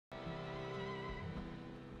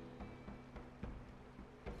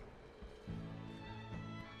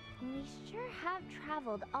We sure have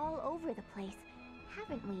traveled all over the place,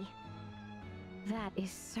 haven't we? That is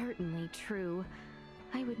certainly true.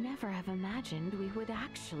 I would never have imagined we would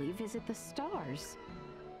actually visit the stars.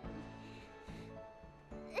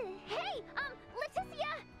 Hey,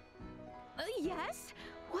 Laeticia! Yes?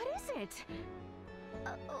 What is it?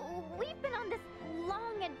 We've been on this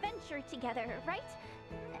long adventure together, right?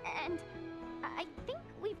 And I think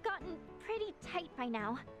we've gotten pretty tight by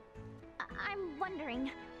now. I'm wondering,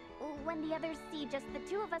 when the others see just the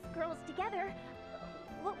two of us girls together,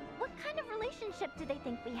 what kind of relationship do they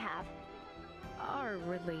think we have? Our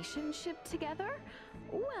relationship together?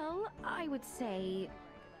 Well, I would say...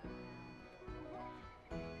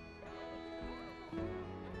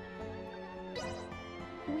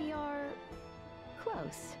 we are...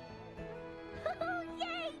 close.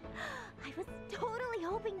 Yay! I was totally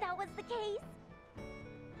hoping that was the case.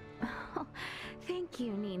 Oh, thank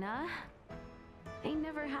you, Nina. I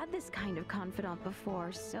never had this kind of confidant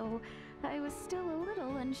before, so I was still a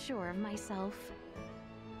little unsure of myself.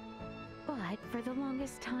 But for the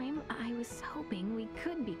longest time, I was hoping we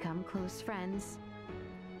could become close friends.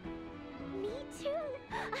 Me too!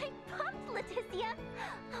 I'm pumped, Laeticia!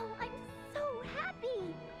 Oh, I'm so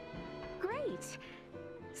happy! Great!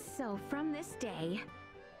 So from this day...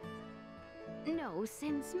 no,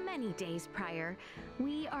 since many days prior,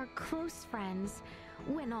 we are close friends.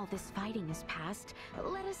 When all this fighting is past,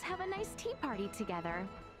 let us have a nice tea party together.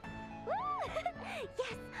 Woo!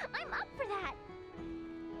 Yes, I'm up for that!